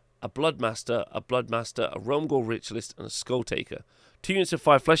Deathbringer, a Bloodmaster, a Realm Gore Ritualist, and a Skull Taker. 2 units of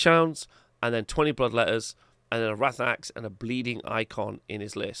 5 Fleshhounds, and then 20 Bloodletters, and then a Wrath Axe and a Bleeding Icon in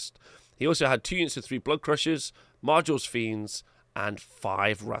his list. He also had 2 units of 3 Blood Crushers, Marjor's Fiends, and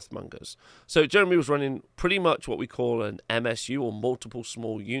 5 Wrathmongers. So Jeremy was running pretty much what we call an MSU, or multiple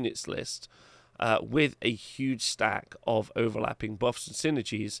small units list, with a huge stack of overlapping buffs and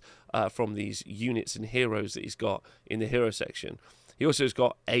synergies from these units and heroes that he's got in the hero section. He also has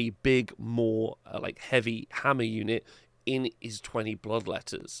got a big, more heavy hammer unit in his 20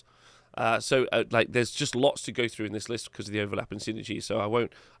 Bloodletters. There's just lots to go through in this list because of the overlapping synergy. So I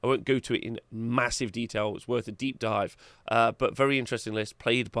won't go to it in massive detail. It's worth a deep dive, but very interesting list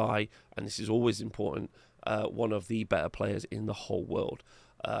played by, and this is always important, one of the better players in the whole world.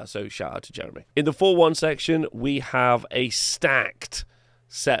 So shout out to Jeremy. In the 4-1 section, we have a stacked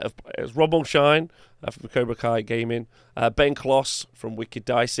set of players. Rob Shine from Cobra Kai Gaming, Ben Kloss from Wicked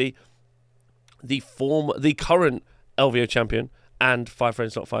Dicey, the current LVO champion and 5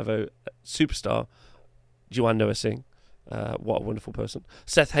 Friends Not 5-0 superstar, Juan Noah Singh. What a wonderful person.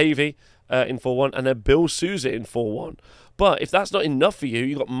 Seth Havey in 4-1, and then Bill Souza in 4-1. But if that's not enough for you,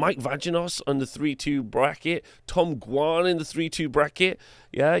 you've got Mike Vaginos on the 3-2 bracket, Tom Guan in the 3-2 bracket.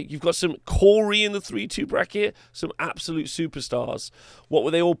 Yeah, you've got some Corey in the 3-2 bracket, some absolute superstars. What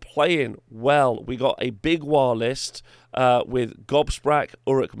were they all playing? Well, we got a big war list with Gobsprak,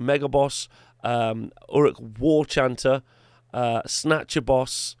 Uruk Megaboss, Uruk War Chanter, Snatcher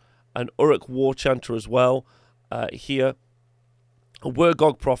Boss, and Uruk War Chanter as well. Here, a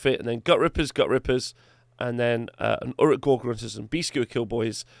Wurgog Prophet, and then Gut Rippers, and then an Uruk Gorgrunters and Beast Skewer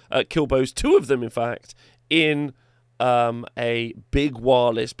Killbows, 2 of them in fact, in a big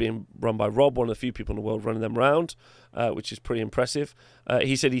war list being run by Rob, one of the few people in the world running them around, which is pretty impressive.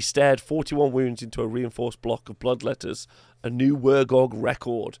 He said he stared 41 wounds into a reinforced block of bloodletters, a new Wergog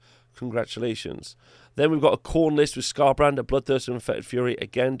record. Congratulations. Then we've got a Khorne list with Scarbrand, a Bloodthirster and Fetid Fury.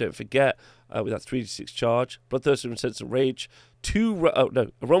 Again, don't forget, with that 3d6 charge. Bloodthirster and Sense of Rage. A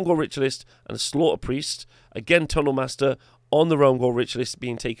Rumgor Ritualist and a Slaughter Priest. Again, Tunnel Master on the Rumgor Ritualist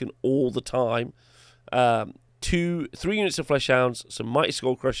being taken all the time. 3 units of Flesh Hounds, some Mighty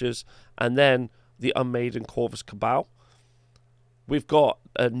Skull Crushers, and then the Unmaiden Corvus Cabal. We've got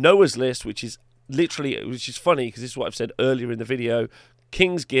a Noah's list, which is funny because this is what I've said earlier in the video.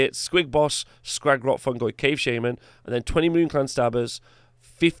 King's Gits, Squig Boss, Scragrot, Fungoid, Cave Shaman, and then 20 Moonclan Stabbers,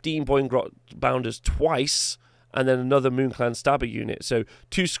 15 Boingrot Bounders twice, and then another Moonclan Stabber unit. So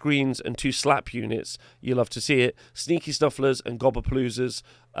 2 screens and 2 slap units. You'll love to see it. Sneaky Snufflers and Gobblepaloozas,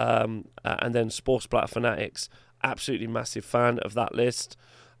 and then Spore Splatter Fanatics. Absolutely massive fan of that list.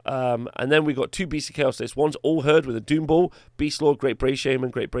 And then we got 2 Beastie Chaos lists. One's All Herd with a Doom Ball, Beast Lord, Great Bray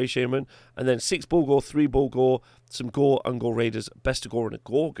Shaman, and then 6 Bulgor, 3 Bulgor, some Gore, Ungor Raiders, Best of Gore, and a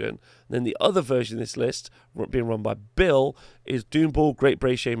Gorgon. And then the other version of this list, being run by Bill, is Doom Ball, Great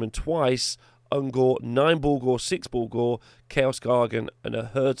Bray Shaman twice, Ungor, 9 Bulgor, 6 Bulgor, Chaos Gargan, and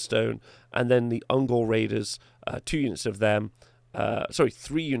a Herdstone, and then the Ungor Raiders, 2 units of them.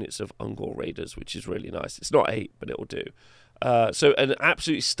 3 units of Ungor Raiders, which is really nice. It's not 8, but it'll do. So an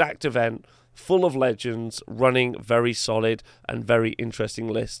absolutely stacked event, full of legends, running very solid and very interesting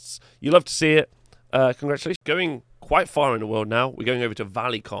lists. You love to see it. Congratulations. Going quite far in the world now. We're going over to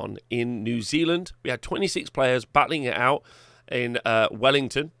ValleyCon in New Zealand. We had 26 players battling it out in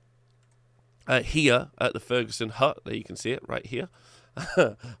Wellington. Here at the Ferguson Hut. There you can see it right here.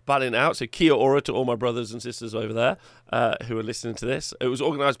 Battling out. So Kia ora to all my brothers and sisters over there who are listening to this. It was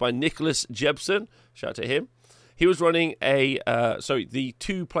organised by Nicholas Jebson. Shout out to him. He was running the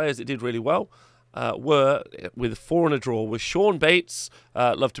 2 players that did really well were, with 4 and a draw, was Sean Bates,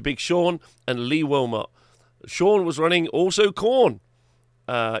 love to Big Sean, and Lee Wilmot. Sean was running also Khorne.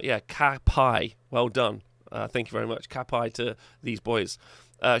 Kapai. Well done. Thank you very much. Kapai to these boys.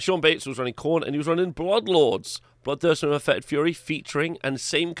 Sean Bates was running Khorne, and he was running Bloodlords. Bloodthirster and Fetid Fury featuring, and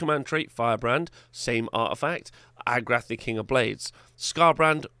same command trait, Firebrand, same artifact, Agrath the King of Blades.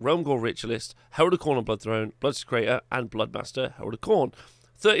 Scarbrand, Realmgore Ritualist, Herald of Khorne on Bloodthrone, Bloodsecrator, and Bloodmaster, Herald of Khorne.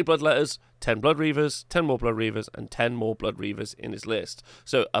 30 Bloodletters, 10 Blood Reavers, 10 more Blood Reavers, and 10 more Blood Reavers in his list.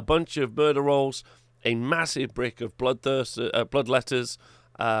 So a bunch of murder rolls, a massive brick of Bloodletters,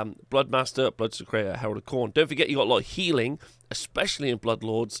 Bloodmaster, Bloodsecrator, Herald of Khorne. Don't forget you got a lot of healing, especially in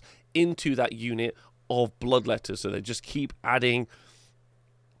Bloodlords, into that unit of Bloodletters. So they just keep adding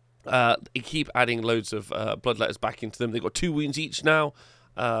loads of Bloodletters back into them. They've got 2 wounds each now.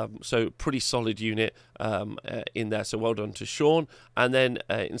 So pretty solid unit in there. So well done to Sean. And then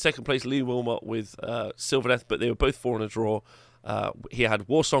in second place, Lee Wilmot with Sylvaneth, but they were both 4 in a draw. He had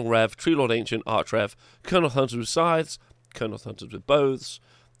Warsong Rev, Tree Lord Ancient, Arch Rev, Colonel Hunters with Scythes, Colonel Hunters with Bows,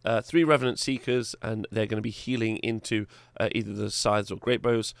 3 Revenant Seekers, and they're going to be healing into either the Scythes or Great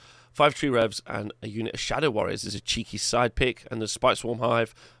Bows. 5 Tree Revs and a unit of Shadow Warriors is a cheeky side pick, and the Spike Swarm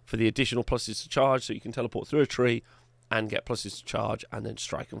Hive for the additional pluses to charge, so you can teleport through a tree and get pluses to charge and then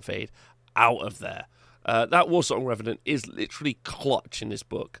strike and fade out of there. That Warsong Revenant is literally clutch in this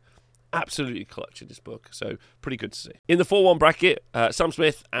book. Absolutely clutch in this book, so pretty good to see. In the 4-1 bracket, Sam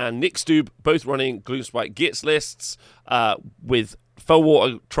Smith and Nick Stoob both running Gloomspike Gits lists with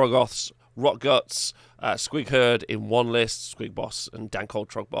Fellwater Troggoths, Rock Guts, Squig Herd in one list, Squig Boss and Dankold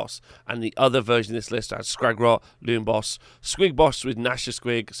Trog Boss, and the other version of this list has Scragrot, Loon Boss, Squig Boss with Nasher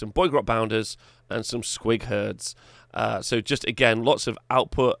Squig, some Boygrot Bounders, and some Squig Herds. So just again, lots of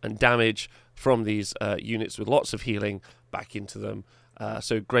output and damage from these units with lots of healing back into them.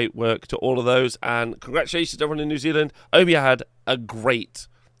 So great work to all of those, and congratulations to everyone in New Zealand. I hope you had a great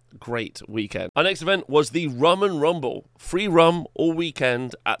weekend. Our next event was the Rum and Rumble. Free rum all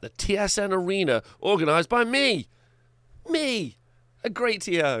weekend at the TSN Arena, organised by me. A great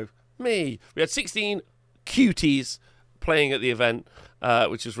TO. Me. We had 16 cuties playing at the event,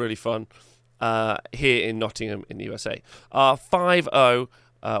 which was really fun, here in Nottingham in the USA. Our 5-0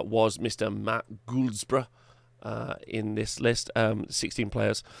 was Mr. Matt Gouldsborough. In this list, 16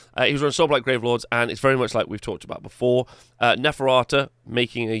 players. He was on Soulblight Gravelords, and it's very much like we've talked about before. Neferata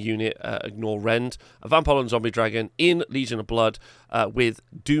making a unit, Ignore Rend, a Vampire and Zombie Dragon in Legion of Blood with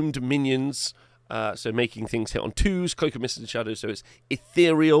Doomed Minions, so making things hit on 2s, Cloak of Mist and Shadows, so it's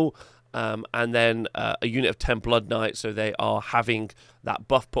ethereal, and then a unit of 10 Blood Knights, so they are having that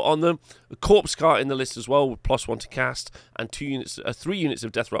buff put on them. A Corpse Cart in the list as well, with +1 to cast, and 3 units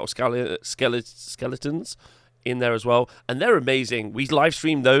of Death Rattle Skeletons in there as well, and they're amazing. We live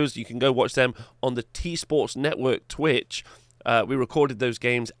streamed those. You can go watch them on the T Sports Network Twitch. We recorded those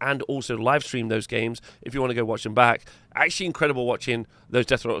games and also live streamed those games if you want to go watch them back. Actually incredible watching those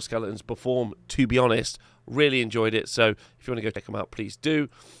Death Row Skeletons perform, to be honest. Really enjoyed it, so if you want to go check them out, please do.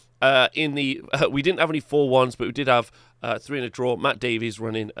 We didn't have any 4-1s, but we did have 3 in a draw. Matt Davies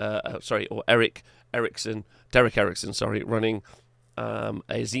running, Derek Erickson, running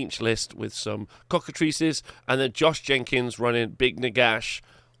a Zinch list with some cockatrices, and then Josh Jenkins running Big Nagash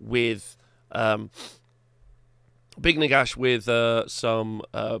with some Bladegeist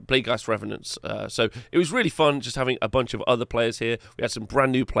Revenants. So it was really fun just having a bunch of other players here. We had some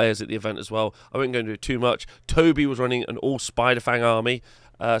brand new players at the event as well. I won't go into it too much. Toby was running an all Spiderfang army.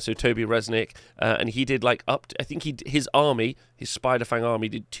 So Toby Resnick, and he did his Spiderfang army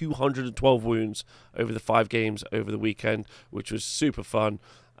did 212 wounds over the 5 games over the weekend, which was super fun.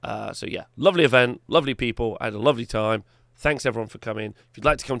 So yeah, lovely event, lovely people. I had a lovely time. Thanks everyone for coming. If you'd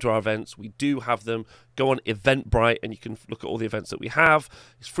like to come to our events, we do have them. Go on Eventbrite and you can look at all the events that we have.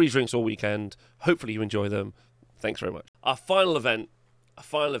 It's free drinks all weekend. Hopefully you enjoy them. Thanks very much. Our final event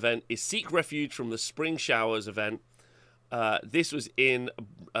is Seek Refuge from the Spring Showers event. This was in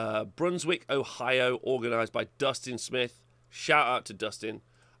Brunswick, Ohio, organized by Dustin Smith. Shout out to Dustin.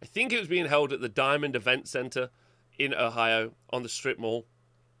 I think it was being held at the Diamond Event Center in Ohio on the Strip Mall,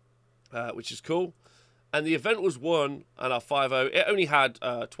 which is cool. And the event was won on our 5-0. It only had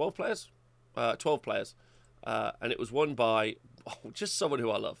 12 players. And it was won by just someone who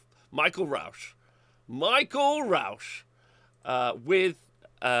I love, Michael Rausch. With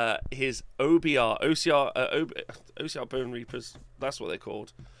his OCR Bone Reapers. That's what they're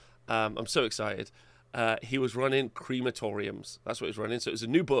called. I'm so excited. He was running crematoriums. That's what he was running. So it was a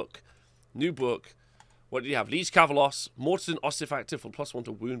new book. What did he have? Liege Cavalos, Morton Ossifactor for +1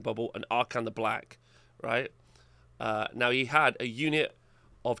 to Wound Bubble, and Arcan the Black. Right? Now he had a unit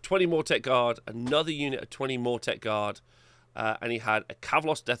of 20 Mortek Guard, another unit of 20 Mortek Guard, and he had a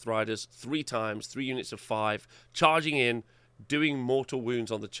Cavalos Death Riders 3 times, 3 units of 5, charging in, doing mortal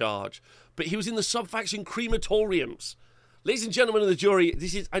wounds on the charge. But he was in the sub-faction crematoriums. Ladies and gentlemen of the jury,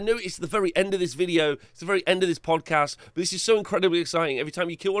 I know it's the very end of this video, it's the very end of this podcast, but this is so incredibly exciting. Every time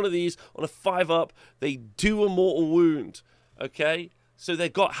you kill one of these on a 5-up, they do a mortal wound, okay? So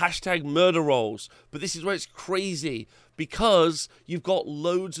they've got #murder rolls, but this is where it's crazy, because you've got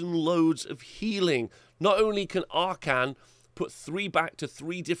loads and loads of healing. Not only can Arcan put 3 back to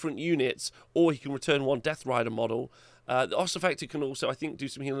 3 different units, or he can return 1 Death Rider model. The Ossifactor can also, I think, do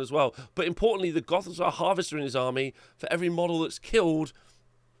some healing as well. But importantly, the Gothazar Harvester in his army, for every model that's killed,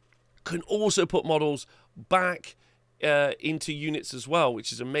 can also put models back into units as well,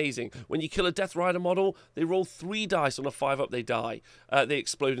 which is amazing. When you kill a Death Rider model, they roll 3 dice on a 5-up, they die. They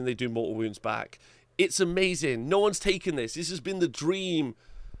explode and they do mortal wounds back. It's amazing. No one's taken this. This has been the dream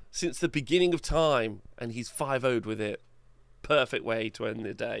since the beginning of time, and he's 5-0'd with it. Perfect way to end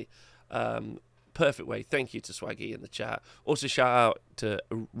the day. Perfect way. Thank you to Swaggy in the chat. Also shout out to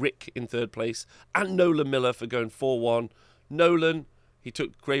Rick in 3rd place and Nolan Miller for going 4-1. Nolan, he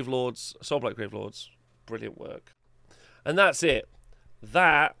took Gravelords, Soulblight Gravelords. Brilliant work. And that's it.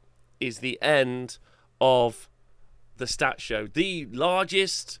 That is the end of the stat show. The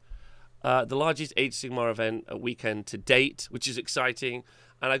largest Age of Sigmar event weekend to date, which is exciting.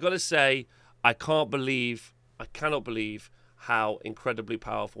 And I got to say, I cannot believe how incredibly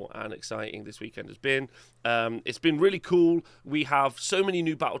powerful and exciting this weekend has been. It's been really cool. We have so many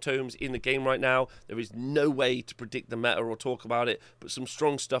new battle tomes in the game right now. There is no way to predict the meta or talk about it, but some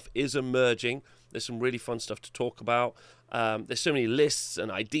strong stuff is emerging. There's some really fun stuff to talk about. There's so many lists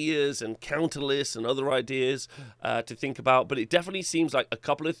and ideas and counter lists and other ideas to think about, but it definitely seems like a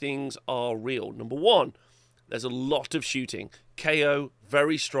couple of things are real. Number one, there's a lot of shooting. KO,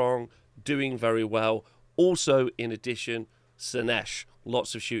 very strong, doing very well. Also, in addition, Sinesh,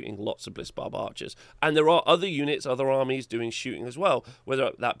 lots of shooting, lots of Blitzbarb archers. And there are other units, other armies doing shooting as well, whether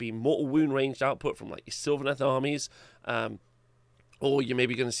that be mortal wound ranged output from like your Sylvaneth armies, or you're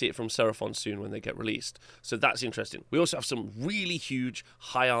maybe going to see it from Seraphon soon when they get released. So that's interesting. We also have some really huge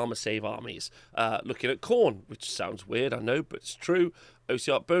high armor save armies. Looking at Khorne, which sounds weird, I know, but it's true.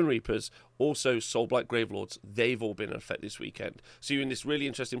 OCR Bone Reapers, also Soulblight Gravelords, they've all been in effect this weekend. So you're in this really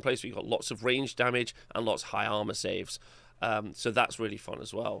interesting place where you've got lots of range damage and lots of high armor saves. So that's really fun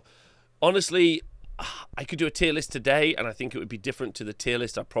as well. Honestly, I could do a tier list today, and I think it would be different to the tier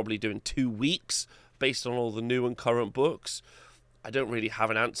list I'd probably do in 2 weeks based on all the new and current books. I don't really have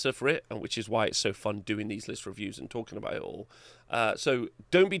an answer for it, which is why it's so fun doing these list reviews and talking about it all. So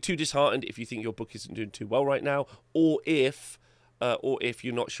don't be too disheartened if you think your book isn't doing too well right now, or if or if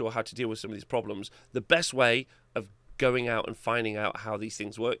you're not sure how to deal with some of these problems, the best way of going out and finding out how these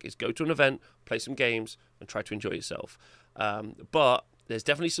things work is go to an event, play some games, and try to enjoy yourself. But there's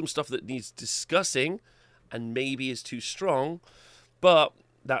definitely some stuff that needs discussing and maybe is too strong, but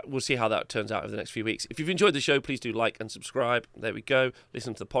that we'll see how that turns out over the next few weeks. If you've enjoyed the show, please do like and subscribe. There we go.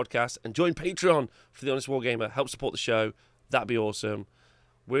 Listen to the podcast and join Patreon for The Honest Wargamer. Help support the show. That'd be awesome.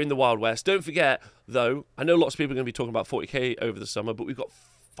 We're in the Wild West. Don't forget, though, I know lots of people are going to be talking about 40k over the summer, but we've got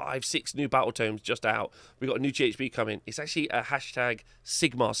 5-6 new battle tomes just out. We've got a new GHB coming. It's actually a hashtag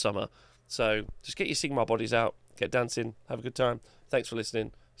Sigmar summer. So just get your Sigmar bodies out, get dancing, have a good time. Thanks for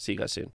listening. See you guys soon.